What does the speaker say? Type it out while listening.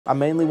I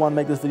mainly want to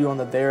make this video on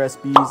the There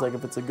SBs, like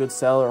if it's a good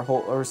sell or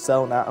hold or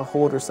sell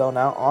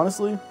now.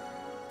 Honestly,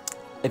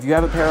 if you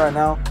have a pair right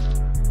now,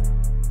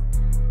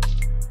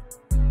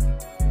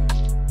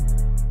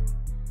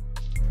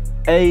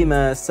 hey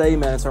man,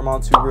 it's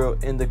Armand Too Real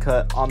in the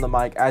cut on the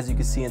mic. As you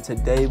can see, and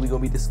today we're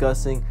gonna be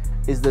discussing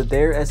is the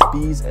There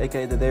SBs,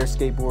 aka the There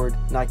skateboard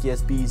Nike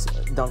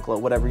SBs Dunk Low,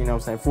 whatever, you know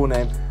what I'm saying, full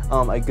name,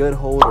 a good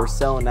hold or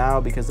sell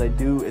now, because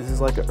this is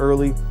like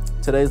early.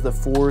 Today's the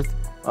 4th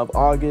of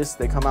August.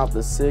 They come out the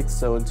 6th,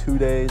 so in 2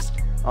 days.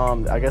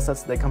 I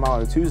guess they come out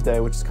on a Tuesday,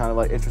 which is kind of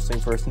like interesting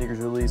for a sneakers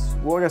release.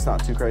 Well, I guess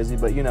not too crazy,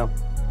 but you know,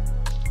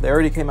 they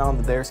already came out on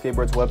the There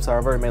Skateboards website.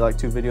 I've already made like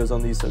 2 videos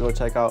on these, so go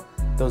check out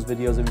those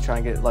videos if you try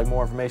and get like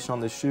more information on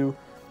this shoe.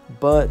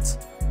 But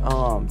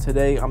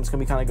today I'm just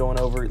gonna be kind of going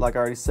over it, like I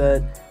already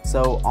said.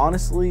 So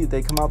honestly,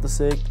 they come out the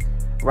 6th.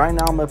 Right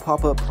now I'm gonna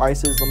pop up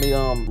prices. Let me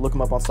look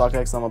them up on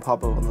StockX. I'm gonna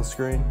pop up on the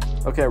screen.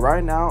 Okay,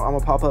 right now I'm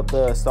gonna pop up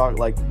the stock,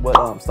 like what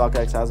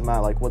StockX has them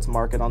at, like what's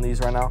market on these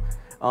right now.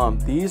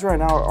 These right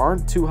now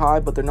aren't too high,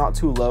 but they're not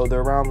too low.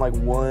 They're around like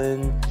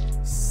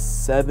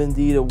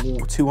 $170 to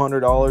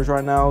 $200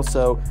 right now,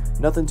 so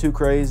nothing too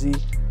crazy.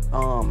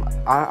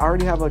 I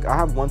already have I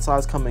have one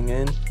size coming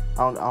in.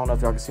 I don't know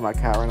if y'all can see my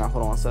cat right now.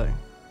 Hold on a second.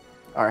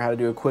 All right, I had to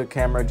do a quick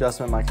camera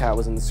adjustment. My cat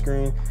was in the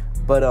screen.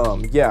 But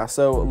yeah,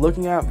 so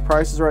looking at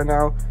prices right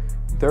now,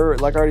 they're,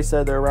 like I already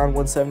said, they're around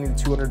 $170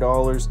 to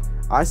 $200.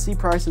 I see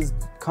prices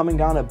coming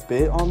down a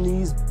bit on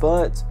these,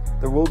 but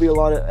there will be a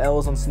lot of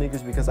L's on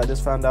sneakers, because I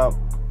just found out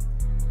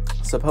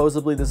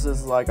supposedly this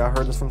is, like, I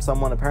heard this from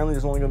someone, apparently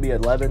there's only going to be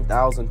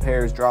 11,000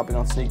 pairs dropping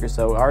on sneakers.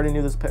 So I already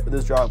knew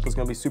this drop was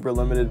going to be super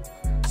limited,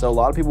 so a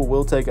lot of people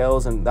will take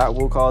L's, and that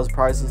will cause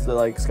prices to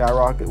like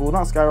skyrocket. Well,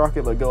 not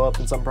skyrocket, but go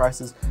up in some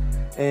prices.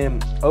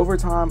 And over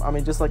time, I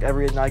mean, just like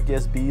every Nike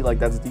SB, like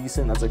that's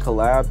decent, that's a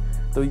collab,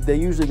 they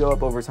usually go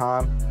up over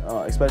time,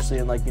 especially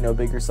in like, you know,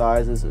 bigger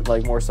sizes,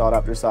 like more sought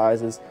after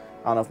sizes.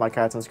 I don't know if my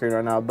cat's on screen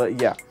right now, but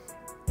yeah.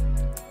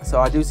 So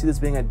I do see this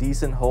being a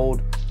decent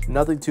hold.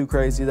 Nothing too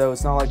crazy though.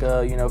 It's not like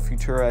a, you know,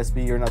 Futura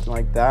SB or nothing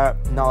like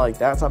that. Not like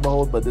that type of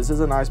hold, but this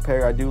is a nice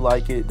pair. I do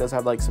like it. It does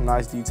have like some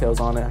nice details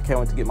on it. I can't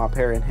wait to get my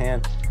pair in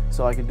hand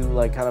so I can do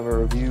like kind of a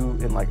review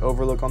and like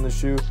overlook on the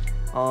shoe.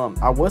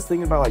 I was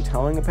thinking about like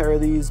towing a pair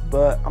of these,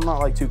 but I'm not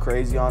like too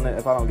crazy on it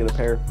if I don't get a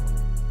pair.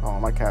 Oh,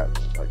 my cat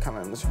like kind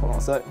of in this, hold on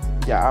a sec.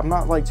 Yeah, I'm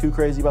not like too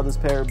crazy about this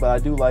pair, but I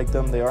do like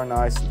them. They are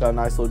nice. Got a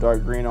nice little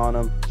dark green on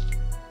them.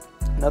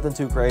 Nothing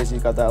too crazy.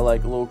 Got that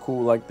like little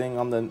cool like thing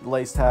on the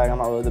lace tag. I'm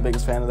not really the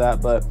biggest fan of that,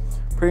 but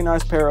pretty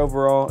nice pair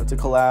overall. It's a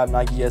collab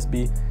Nike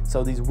SB,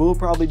 so these will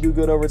probably do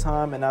good over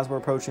time. And as we're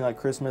approaching like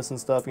Christmas and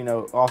stuff, you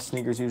know, all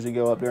sneakers usually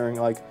go up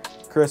during like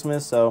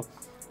Christmas, so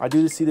I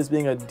do see this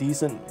being a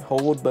decent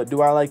hold. But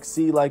do I like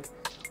see like,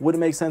 would it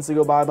make sense to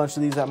go buy a bunch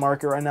of these at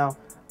market right now?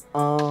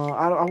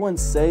 I wouldn't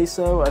say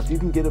so. If you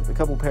can get a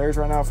couple pairs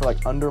right now for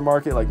like under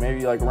market, like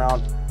maybe like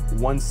around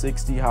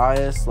 160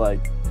 highest,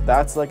 like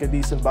that's like a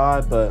decent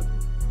buy. But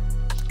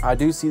I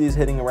do see these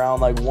hitting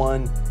around like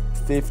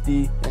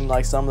 150 in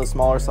like some of the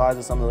smaller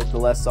sizes, some of like the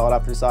less sought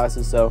after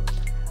sizes. So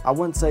I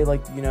wouldn't say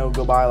like, you know,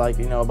 go buy like,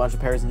 you know, a bunch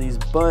of pairs of these.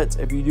 But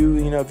if you do,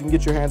 you know, if you can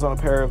get your hands on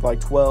a pair of like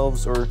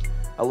 12s or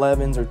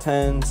 11s or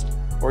 10s,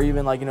 or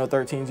even like, you know,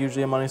 13s,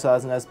 usually a money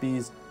size, and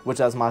SBs, which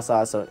that's my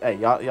size. So hey,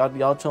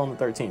 y'all chilling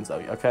the 13s though,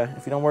 okay?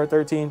 If you don't wear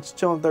 13s, just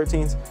chill in the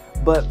 13s.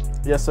 But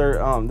yes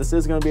sir, this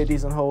is going to be a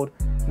decent hold.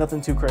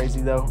 Nothing too crazy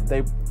though.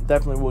 They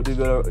definitely will do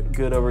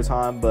good over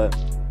time, but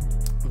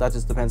that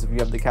just depends if you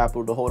have the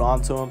capital to hold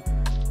on to them.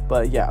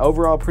 But yeah,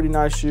 overall pretty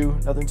nice shoe.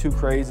 Nothing too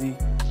crazy.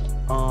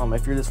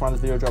 If you're just finding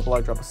this video, drop a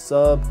like, drop a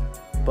sub.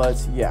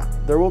 But yeah,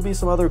 there will be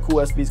some other cool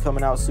SBs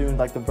coming out soon,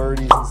 like the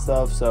birdies and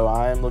stuff. So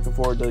I am looking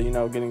forward to, you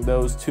know, getting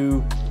those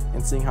too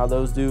and seeing how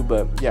those do.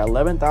 But yeah,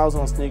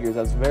 11,000 on sneakers,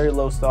 that's very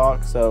low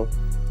stock. So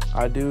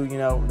I do, you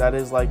know, that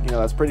is like, you know,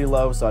 that's pretty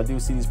low. So I do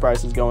see these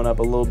prices going up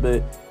a little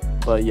bit.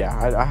 But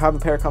yeah, I have a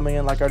pair coming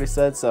in, like I already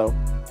said, so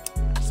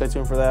stay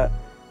tuned for that.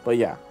 But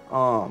yeah,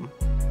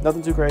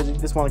 nothing too crazy.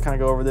 Just want to kind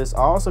of go over this. I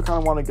also kind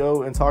of want to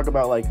go and talk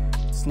about like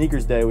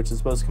Sneakers Day, which is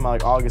supposed to come out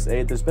like August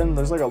 8th.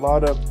 There's like a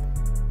lot of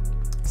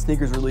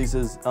sneakers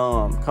releases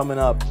coming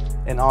up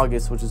in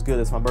August, which is good.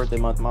 It's my birthday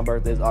month. My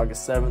birthday is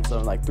August 7th, so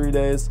in like 3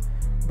 days.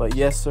 But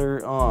yes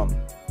sir,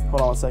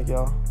 hold on a sec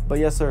y'all. But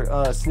yes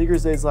sir,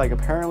 Sneakers Day is like,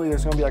 apparently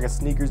there's gonna be like a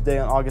Sneakers Day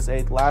on August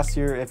 8th. Last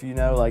year, if you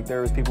know, like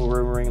there was people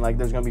rumoring like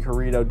there's gonna be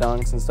Corrido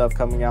dunks and stuff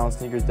coming out on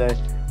Sneakers Day,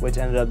 which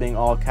ended up being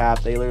all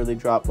cap. They literally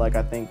dropped like,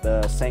 I think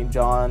the St.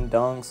 John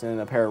dunks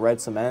and a pair of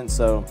red cement.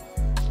 So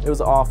it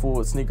was awful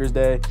with Sneakers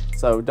Day.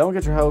 So don't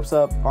get your hopes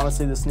up.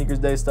 Honestly, the Sneakers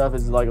Day stuff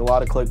is like a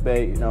lot of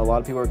clickbait. You know, a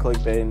lot of people are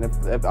clickbait, and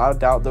if I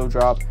doubt they'll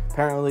drop.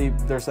 Apparently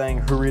they're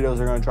saying Corridos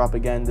are going to drop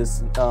again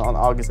this on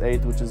August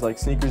 8th, which is like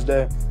Sneakers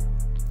Day.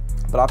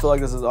 But I feel like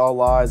this is all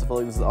lies. I feel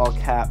like this is all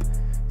cap.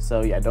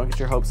 So yeah, don't get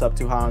your hopes up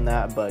too high on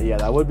that. But yeah,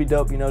 that would be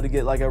dope, you know, to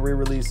get like a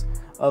re-release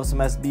of some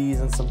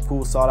SBs and some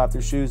cool sought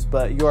after shoes.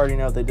 But you already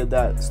know if they did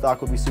that,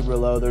 stock would be super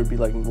low. There would be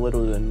like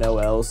literally no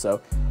L's,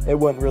 so it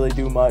wouldn't really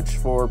do much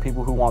for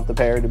people who want the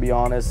pair, to be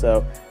honest.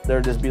 So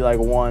there'd just be like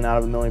 1 out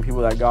of a million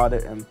people that got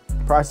it, and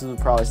prices would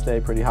probably stay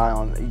pretty high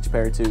on each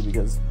pair too,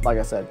 because like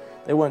I said,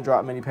 they wouldn't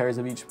drop many pairs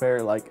of each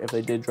pair. Like if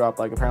they did drop,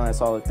 like apparently I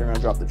saw like they're gonna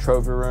drop the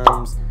trophy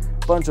rooms,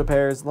 bunch of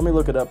pairs. Let me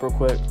look it up real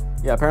quick.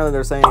 Yeah, apparently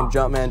they're saying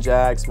Jumpman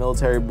Jacks,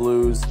 Military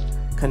Blues,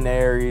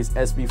 Canaries,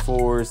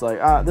 SB4s.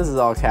 Like this is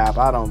all cap.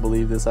 I don't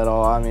believe this at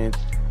all. I mean,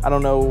 I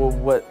don't know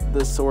what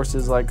the source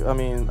is. Like, I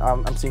mean,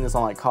 I'm seeing this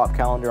on like Cop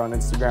Calendar on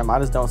Instagram. I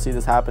just don't see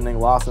this happening.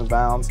 Lost and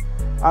Founds,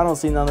 I don't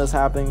see none of this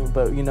happening.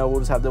 But you know, we'll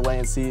just have to wait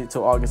and see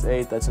till August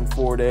 8th. That's in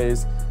 4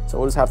 days, so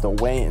we'll just have to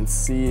wait and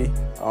see.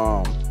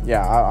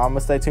 Yeah, I'm gonna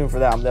stay tuned for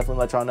that. I'm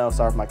definitely let y'all know.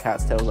 Sorry if my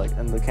cat's tail like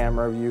in the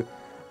camera view,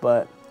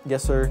 but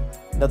yes sir,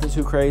 nothing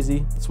too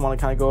crazy. Just want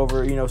to kind of go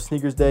over, you know,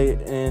 Sneakers Day,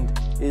 and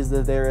is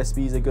the Their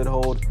SBs a good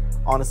hold?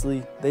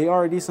 Honestly, they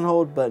are a decent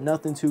hold, but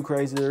nothing too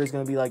crazy. There is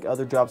going to be like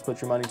other drops to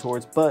put your money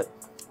towards, but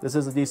this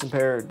is a decent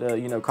pair to,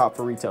 you know, cop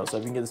for retail. So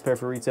if you can get this pair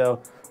for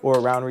retail or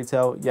around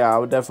retail, yeah, I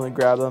would definitely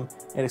grab them.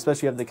 And especially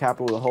if you have the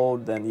capital to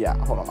hold, then yeah.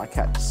 Hold on, my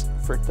cat just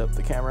fricked up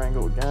the camera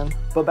angle again.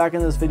 But back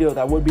in this video,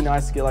 that would be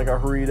nice to get like a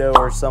Harito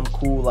or some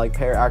cool like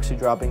pair actually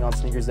dropping on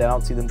Sneakers Day. I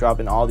don't see them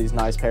dropping all these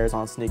nice pairs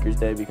on Sneakers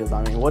Day, because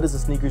I mean, what is a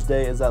Sneakers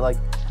Day? Is that like,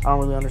 I don't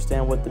really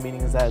understand what the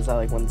meaning is. Is that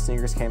like when the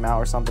sneakers came out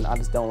or something? I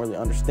just don't really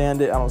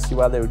understand it. I don't see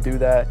why they would do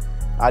that.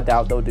 I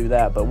doubt they'll do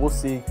that, but we'll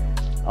see.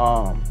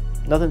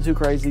 Nothing too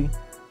crazy.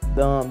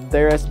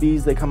 Their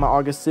SBs, they come out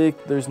August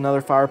 6th. There's another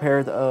fire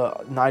pair, the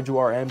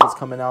Nigel RM, that's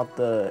coming out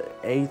the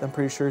 8th, I'm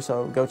pretty sure.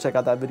 So go check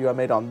out that video I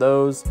made on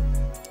those.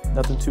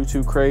 Nothing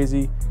too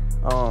crazy.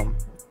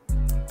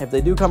 If they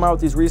do come out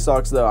with these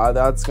restocks though,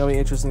 that's gonna be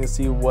interesting to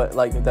see what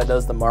like if that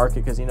does the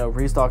market, because you know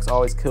restocks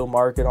always kill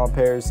market on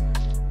pairs.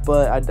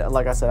 But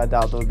like I said, I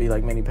doubt there would be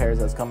like many pairs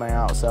that's coming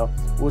out. So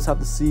we'll just have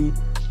to see.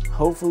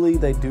 Hopefully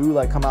they do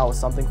like come out with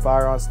something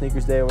fire on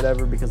Sneakers Day or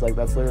whatever, because like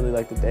that's literally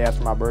like the day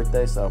after my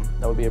birthday. So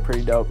that would be a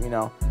pretty dope, you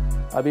know,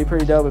 that'd be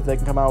pretty dope if they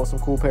can come out with some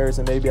cool pairs,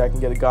 and maybe I can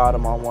get a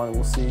Gotham on one.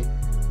 We'll see.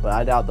 But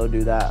I doubt they'll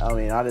do that. I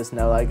mean, I just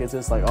know like it's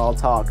just like all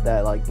talk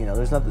that like, you know,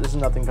 there's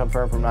nothing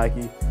confirmed from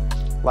Nike.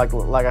 Like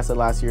I said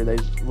last year, they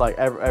like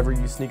every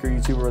sneaker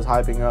YouTuber was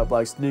hyping up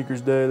like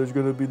Sneakers Day, there's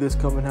gonna be this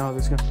coming out,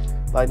 this gonna,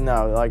 like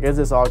no, like it's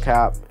just all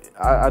cap.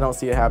 I don't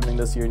see it happening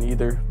this year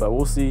neither, but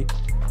we'll see.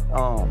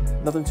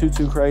 Nothing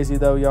too crazy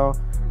though, y'all.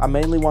 I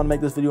mainly want to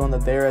make this video on the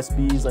Their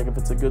SBs, like if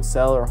it's a good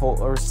sell or hold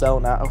or sell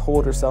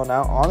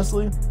now.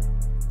 Honestly,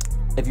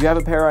 if you have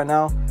a pair right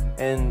now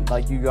and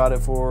like you got it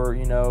for,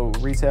 you know,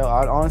 retail,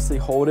 I'd honestly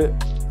hold it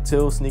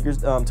till sneakers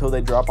till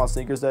they drop on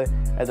Sneakers Day,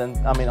 and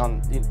then I mean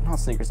on not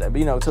Sneakers Day, but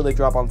you know, till they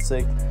drop on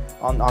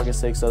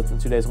August 6th. So it's in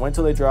 2 days. Wait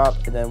until they drop,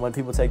 and then when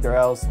people take their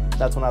L's,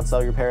 that's when I'd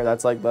sell your pair.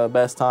 That's like the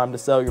best time to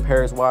sell your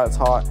pairs while it's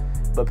hot.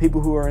 But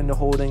people who are into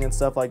holding and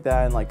stuff like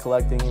that and like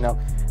collecting, you know,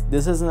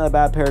 this isn't a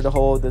bad pair to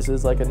hold. This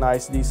is like a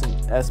nice, decent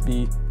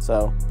SB.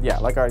 So yeah,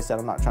 like I already said,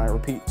 I'm not trying to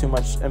repeat too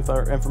much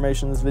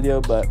information in this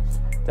video, but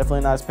definitely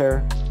a nice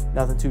pair.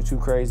 Nothing too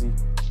crazy.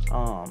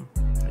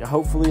 Yeah,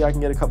 hopefully I can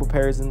get a couple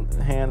pairs in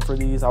hand for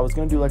these. I was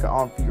gonna do like an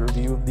on-feet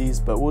review of these,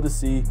 but we'll just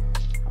see.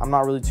 I'm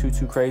not really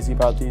too crazy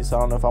about these, so I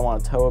don't know if I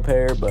want to tow a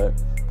pair, but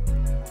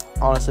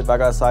honestly, if I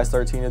got a size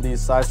 13 of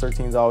these, size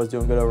 13 is always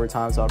doing good over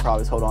time, so I'll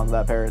probably just hold on to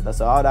that pair.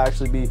 So I'd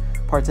actually be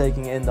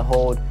partaking in the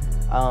hold.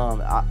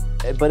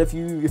 But if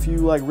you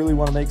like really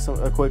want to make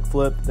a quick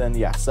flip, then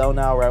yeah, sell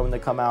now right when they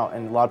come out.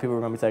 And a lot of people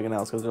are going to be taking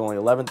L's because there's only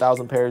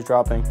 11,000 pairs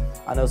dropping.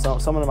 I know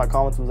someone in my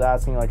comments was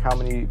asking like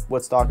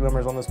what stock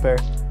numbers on this pair.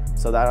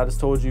 So that I just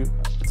told you,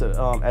 it's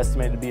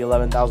estimated to be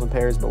 11,000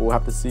 pairs, but we'll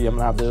have to see. I'm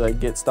gonna have to like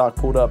get stock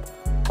pulled up.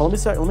 Well,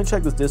 let me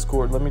check this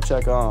Discord. Let me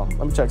check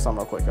something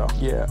real quick, y'all.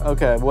 Yeah,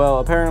 okay. Well,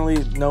 apparently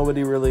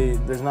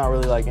there's not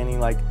really like any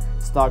like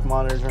stock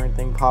monitors or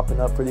anything popping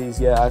up for these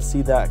yet. I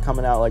see that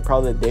coming out like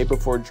probably the day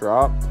before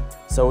drop.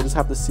 So we'll just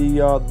have to see,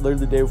 y'all.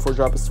 Literally the day before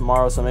drop is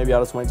tomorrow, so maybe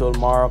I'll just wait till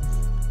tomorrow,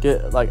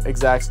 get like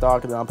exact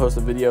stock, and then I'll post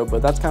a video.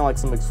 But that's kind of like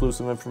some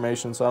exclusive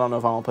information, so I don't know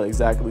if I'm gonna put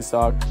exactly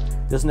stock.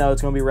 Just know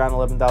it's gonna be around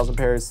 11,000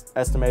 pairs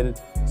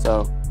estimated.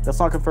 So that's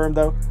not confirmed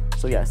though.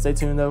 So yeah, stay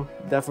tuned though.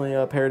 Definitely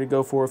a pair to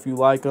go for if you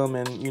like them,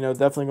 and you know,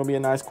 definitely gonna be a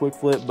nice quick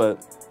flip.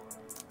 But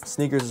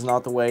sneakers is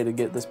not the way to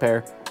get this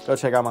pair. Go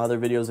check out my other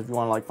videos if you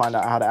want to like find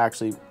out how to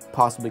actually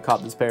possibly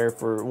cop this pair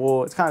for,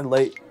 well, it's kind of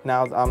late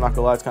now. I'm not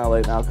gonna lie, it's kind of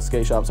late now because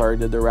skate shops already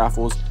did their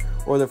raffles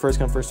or their first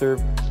come first serve.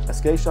 A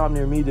skate shop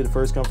near me did a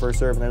first come first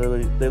serve,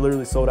 and they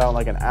literally sold out in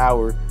like an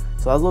hour.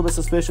 So I was a little bit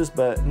suspicious,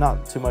 but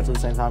not too much at the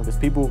same time, because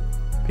people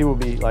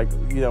be like,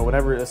 you know,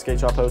 whenever a skate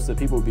shop posted,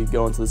 people would be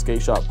going to the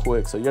skate shop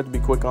quick. So you have to be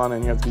quick on it,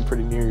 and you have to be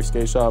pretty near your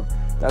skate shop.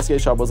 That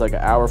skate shop was like an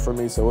hour from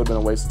me, so it would have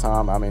been a waste of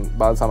time. I mean,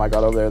 by the time I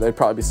got over there, they'd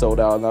probably be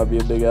sold out, and that would be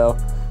a big L.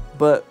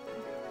 But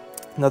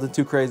nothing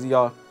too crazy,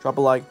 y'all. Drop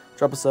a like,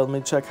 drop a sub. Let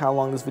me check how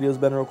long this video's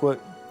been real quick.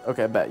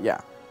 Okay, bet,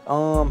 yeah.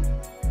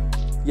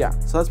 Yeah,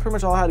 so that's pretty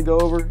much all I had to go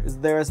over. Is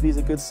Their SB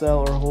a good sell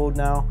or hold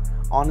now?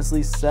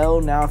 honestly,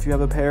 sell now if you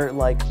have a pair,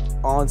 like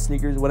on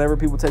Snkrs. Whenever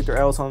people take their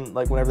L's on,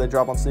 like whenever they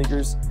drop on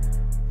Snkrs,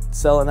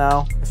 sell it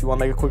now if you want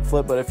to make a quick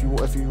flip. But if you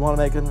want to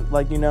make it,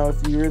 like, you know,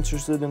 if you're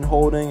interested in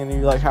holding and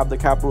you like have the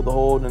capital to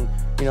hold, and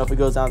you know, if it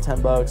goes down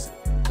 10 bucks,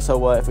 so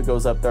what? If it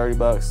goes up 30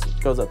 bucks,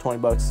 goes up 20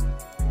 bucks,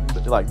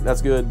 like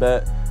that's good,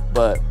 bet.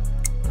 But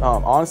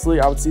honestly,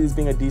 I would see these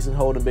being a decent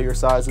hold in bigger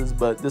sizes,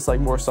 but just like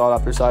more sought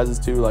after sizes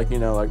too, like, you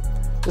know, like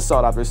just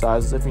sought after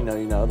sizes. If you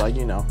know, like,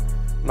 you know,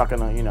 I'm not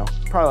gonna, you know,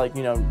 probably like,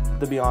 you know,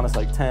 to be honest,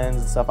 like 10s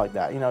and stuff like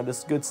that, you know,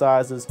 just good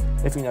sizes.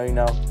 If you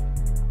know.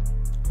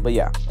 But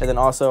yeah, and then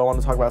also I want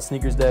to talk about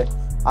Snkrs Day.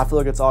 I feel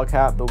like it's all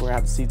cap, but we're gonna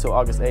have to see till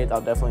August 8th.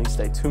 I'll definitely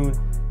stay tuned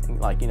and,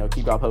 like, you know,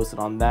 keep y'all posted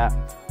on that.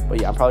 But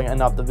yeah, I'm probably gonna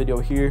end off the video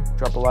here.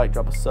 Drop a like,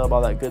 drop a sub,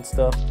 all that good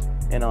stuff,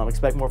 and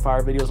expect more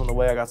fire videos on the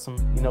way. I got some,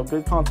 you know,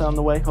 good content on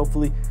the way.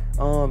 Hopefully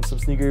some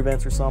sneaker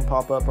events or some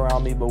pop up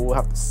around me, but we'll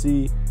have to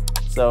see.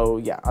 So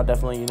yeah, I'll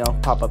definitely, you know,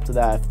 pop up to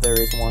that if there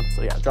is one.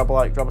 So yeah, drop a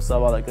like, drop a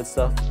sub, all that good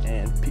stuff,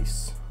 and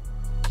peace.